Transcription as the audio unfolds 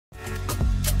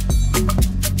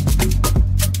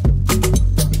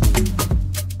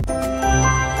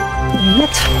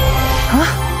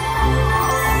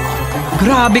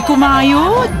Grabe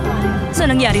kumayod! So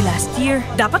nangyari last year,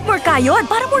 dapat more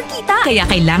kayod para more kita. Kaya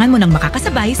kailangan mo nang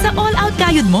makakasabay sa all-out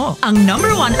kayod mo. Ang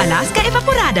 #1 Alaska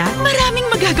Evaporada, maraming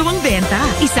magagawang benta.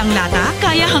 Isang lata,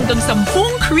 kaya hanggang 10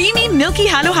 creamy milky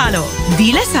halo-halo.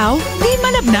 Di lasaw, di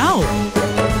malabnaw.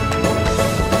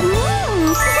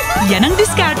 Yan ang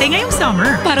diskarte ngayong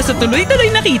summer para sa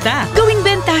tuloy-tuloy na kita. Gawing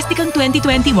fantastic ang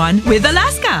 2021 with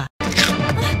Alaska.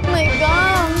 My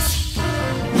gums!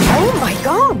 Oh, my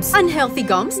gums! Unhealthy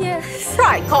gums? Yes.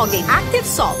 Try Colgate Active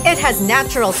Salt. It has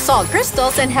natural salt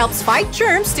crystals and helps fight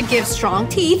germs to give strong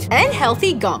teeth and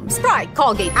healthy gums. Try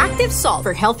Colgate Active Salt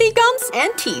for healthy gums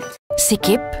and teeth.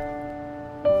 Sikip.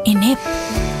 Inip.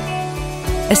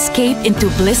 Escape into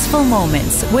blissful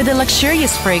moments with the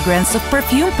luxurious fragrance of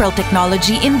Perfume Pearl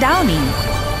technology in Downy.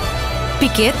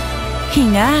 Pikit,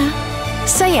 hinga,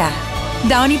 saya.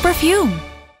 Downy Perfume.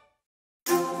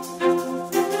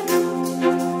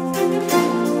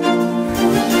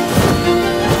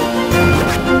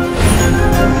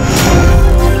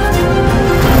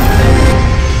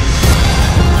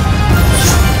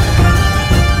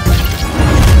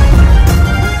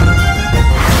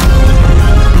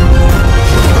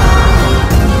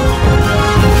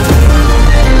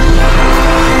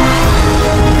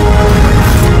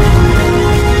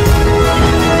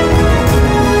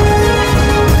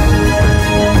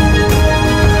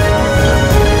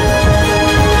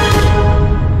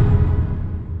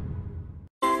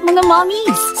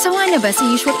 Mommies! Sawa na ba sa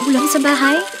usual ulam sa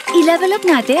bahay? I-level up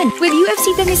natin with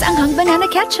UFC Tamis Anghang Banana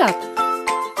Ketchup.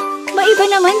 Maiba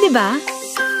naman, di ba?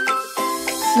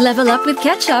 Level up with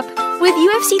ketchup with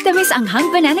UFC Tamis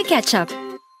Anghang Banana Ketchup.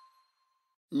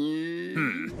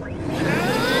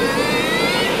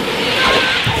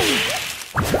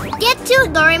 Get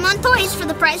 2 Doraemon toys for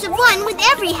the price of 1 with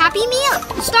every Happy Meal.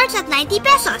 Starts at 90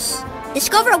 pesos.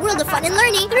 Discover a world of fun and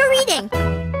learning through reading.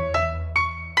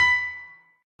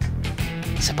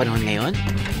 Sa panahon ngayon,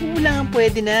 kulang ang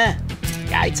pwede na.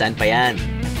 Kahit saan pa yan.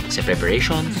 Sa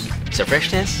preparations, sa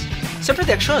freshness, sa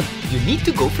protection, you need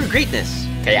to go for greatness.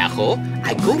 Kaya ako,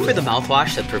 I go for the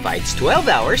mouthwash that provides 12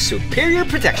 hours superior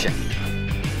protection.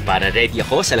 Para ready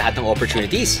ako sa lahat ng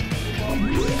opportunities.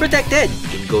 Protected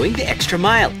in going the extra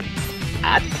mile.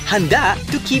 At handa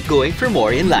to keep going for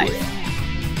more in life.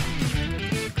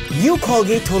 New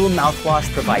Colgate Total Mouthwash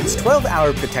provides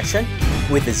 12-hour protection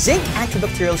with a zinc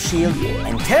antibacterial shield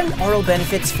and 10 oral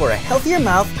benefits for a healthier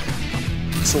mouth,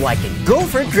 so I can go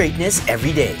for greatness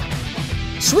every day.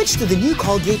 Switch to the new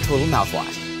Colgate Total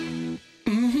Mouthwash.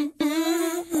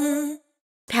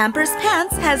 Pampers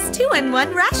Pants has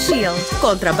 2-in-1 rash shield.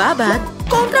 Kontra babad,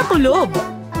 kontra kulob.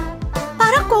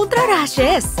 Para kontra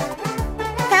rashes.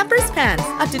 Pampers Pants,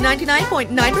 up to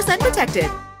 99.9%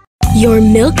 protected. Your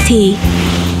milk tea,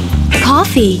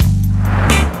 coffee,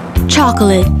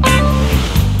 chocolate,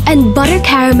 and butter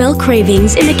caramel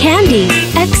cravings in a candy.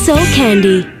 XO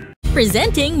Candy.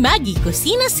 Presenting Maggie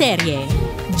Cocina Serie.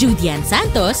 Judy and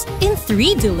Santos in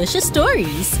 3 delicious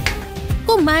stories.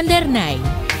 Commander Nay.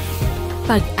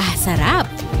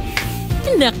 Pag-asarap.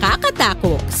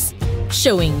 Nakakatakoks.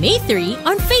 Showing May 3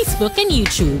 on Facebook and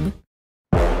YouTube.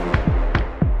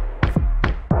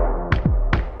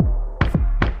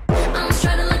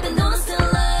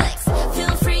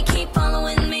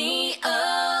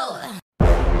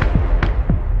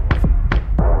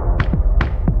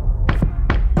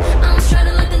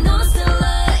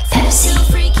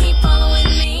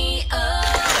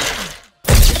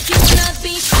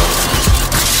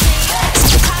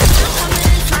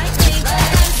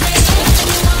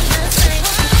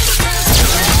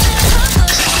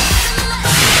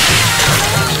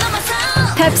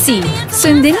 Pepsi,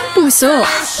 sundin ang puso.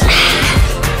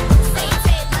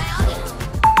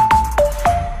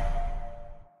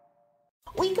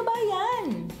 Uy,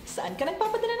 kabayan! Saan ka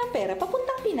nagpapadala ng pera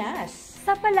papuntang Pinas?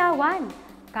 Sa Palawan.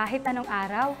 Kahit anong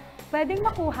araw, pwedeng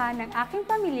makuha ng aking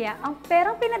pamilya ang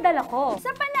perang pinadala ko.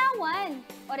 Sa Palawan,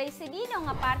 oray sedino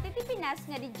nga parte ti Pinas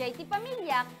nga di jay ti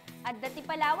pamilyak at dati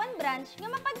Palawan branch nga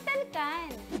mapagtalkan.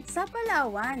 Sa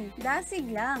Palawan, dasig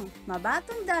lang,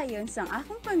 mabatong dayon sang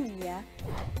akong pamilya,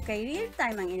 kay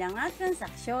real-time ang ilang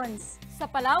transactions. Sa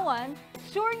Palawan,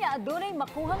 sure nga adunay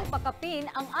makuhang pakapin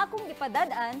ang akong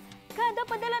ipadadaan kada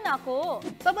padala nako.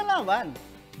 Sa Palawan,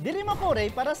 dili makuray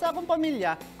para sa akong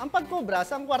pamilya ang pagkubra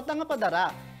sa kwarta nga padara.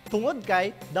 Tungod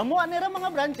kay damuan nila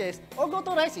mga branches o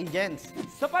authorized agents.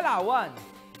 Sa Palawan,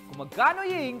 kung magkano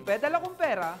yung pedala kong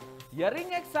pera,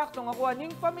 yaring eksakto nga kuha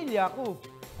niyong pamilya ko.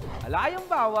 Alayong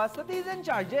bawas sa fees and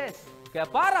charges. Kaya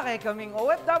para kay kaming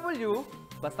OFW,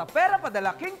 Basta pera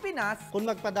padala King Pinas. Kung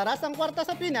magpadaras ang kwarta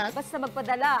sa Pinas, Basta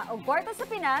magpadala og kwarta sa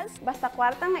Pinas. Basta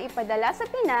kwarta nga ipadala sa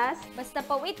Pinas. Basta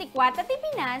pawiti kwarta ti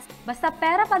Pinas. Basta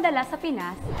pera padala sa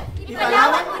Pinas.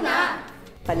 Ipalawan mo na!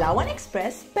 Palawan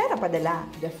Express Pera Padala,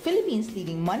 the Philippines'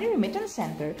 leading money remittance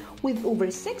center with over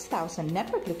 6,000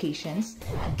 network locations,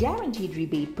 guaranteed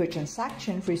rebate per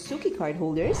transaction for Suki card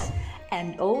holders,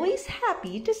 and always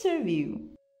happy to serve you.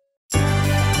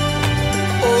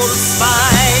 Old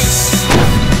Spice,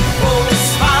 Old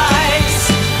Spice,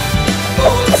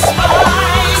 Old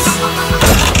Spice.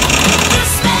 The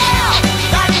smell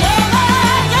that never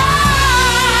dies.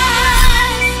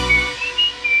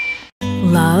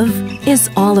 Love is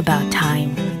all about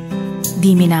time.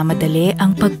 Di minamadali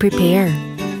ang pag-prepare.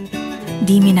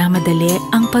 Di minamadali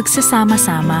ang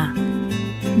pagsasama-sama.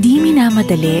 Di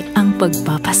minamadali ang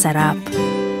pagpapasarap.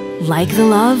 Like the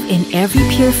love in every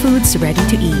Pure Foods ready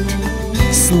to eat.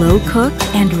 Slow cooked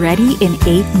and ready in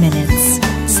 8 minutes.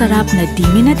 Sarap na di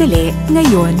minadali,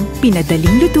 ngayon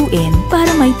pinadaling lutuin para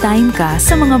may time ka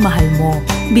sa mga mahal mo.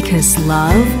 Because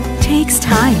love takes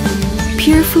time.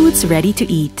 Pure Foods ready to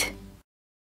eat.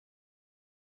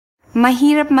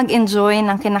 Mahirap mag-enjoy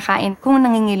ng kinakain kung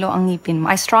nangingilo ang ngipin mo.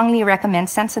 I strongly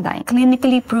recommend Sensodyne.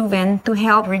 Clinically proven to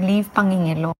help relieve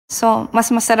pangingilo. So,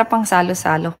 mas masarap ang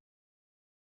salo-salo.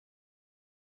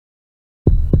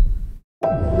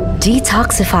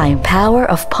 Detoxifying power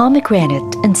of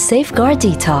pomegranate and Safeguard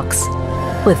Detox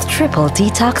with triple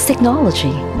detox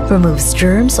technology removes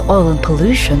germs, oil, and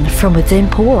pollution from within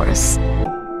pores.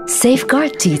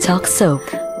 Safeguard Detox Soap.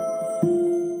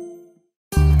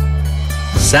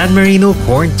 San Marino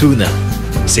Corn Tuna.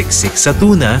 Siksik sa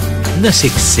tuna na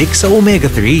siksik sa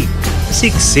omega-3.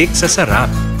 Siksik sa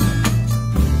sarap.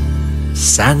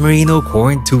 San Marino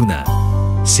Corn Tuna.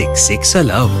 Siksik sa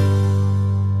love.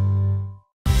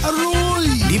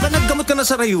 Aroy! Di ba naggamot ka na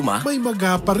sa Rayuma? May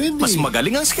maga pa rin eh. Mas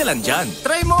magaling ang Skelan dyan.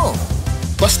 Try mo!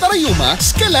 Basta Rayuma,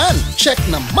 Skelan. Check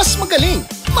na mas magaling.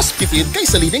 Mas pipid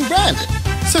kaysa leading brand.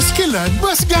 Sa Skelan,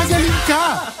 mas gagaling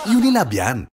ka. Unilab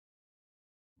yan.